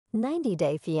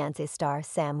90-Day Fiancé star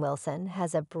Sam Wilson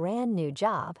has a brand new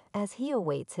job as he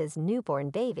awaits his newborn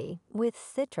baby with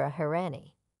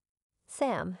Citra.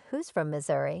 Sam, who's from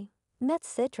Missouri, met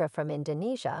Citra from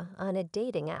Indonesia on a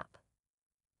dating app.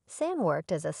 Sam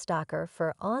worked as a stalker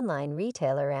for online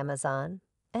retailer Amazon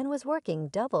and was working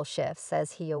double shifts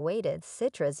as he awaited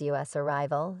Citra's U.S.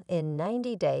 arrival in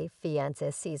 90-Day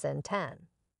Fiancé Season 10.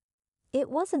 It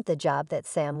wasn't the job that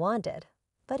Sam wanted,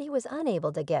 but he was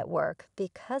unable to get work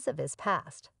because of his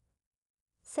past.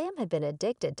 Sam had been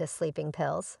addicted to sleeping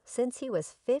pills since he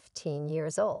was 15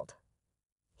 years old.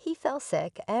 He fell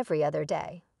sick every other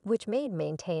day, which made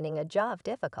maintaining a job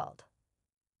difficult.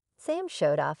 Sam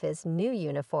showed off his new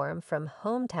uniform from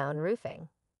Hometown Roofing.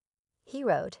 He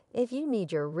wrote, "If you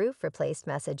need your roof replaced,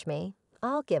 message me.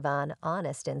 I'll give an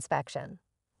honest inspection,"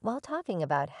 while talking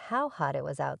about how hot it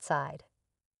was outside.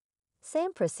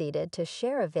 Sam proceeded to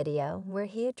share a video where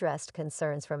he addressed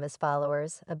concerns from his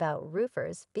followers about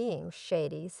roofers being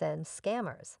shady and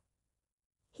scammers.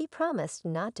 He promised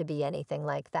not to be anything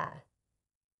like that.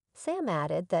 Sam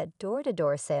added that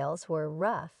door-to-door sales were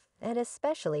rough and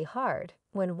especially hard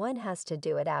when one has to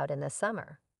do it out in the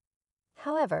summer.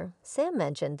 However, Sam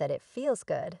mentioned that it feels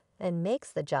good and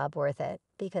makes the job worth it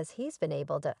because he's been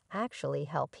able to actually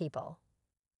help people.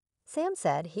 Sam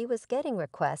said he was getting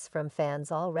requests from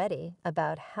fans already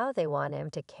about how they want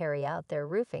him to carry out their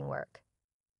roofing work.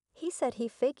 He said he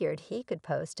figured he could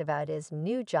post about his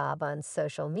new job on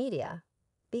social media,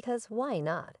 because why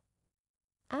not?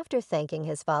 After thanking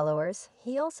his followers,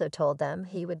 he also told them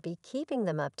he would be keeping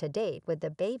them up to date with the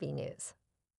baby news.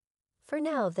 For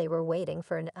now, they were waiting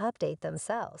for an update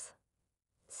themselves.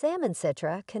 Sam and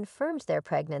Citra confirmed their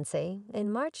pregnancy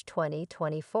in March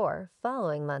 2024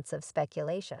 following months of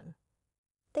speculation.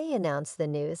 They announced the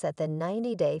news at the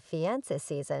 90-Day Fiancé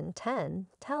Season 10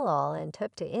 tell-all and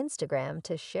took to Instagram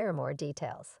to share more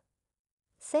details.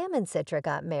 Sam and Citra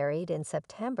got married in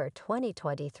September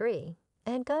 2023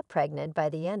 and got pregnant by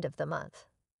the end of the month.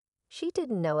 She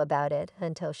didn't know about it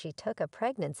until she took a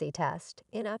pregnancy test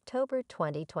in October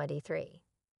 2023.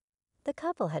 The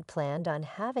couple had planned on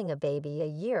having a baby a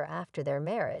year after their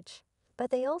marriage,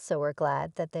 but they also were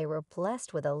glad that they were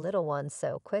blessed with a little one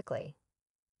so quickly.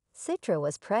 Citra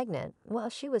was pregnant while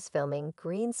she was filming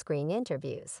green screen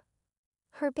interviews.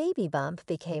 Her baby bump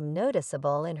became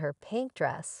noticeable in her pink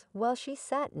dress while she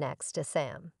sat next to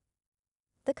Sam.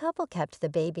 The couple kept the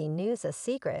baby news a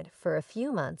secret for a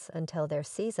few months until their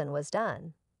season was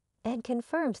done, and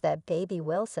confirmed that baby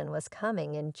Wilson was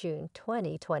coming in June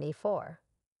 2024.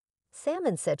 Sam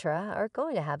and Citra are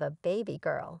going to have a baby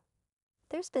girl.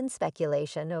 There's been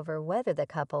speculation over whether the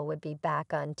couple would be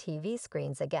back on TV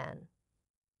screens again.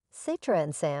 Citra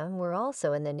and Sam were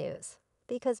also in the news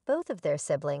because both of their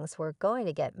siblings were going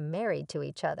to get married to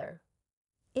each other.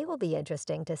 It will be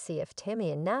interesting to see if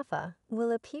Timmy and Nafa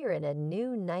will appear in a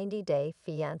new 90-Day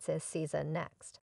Fiancé season next.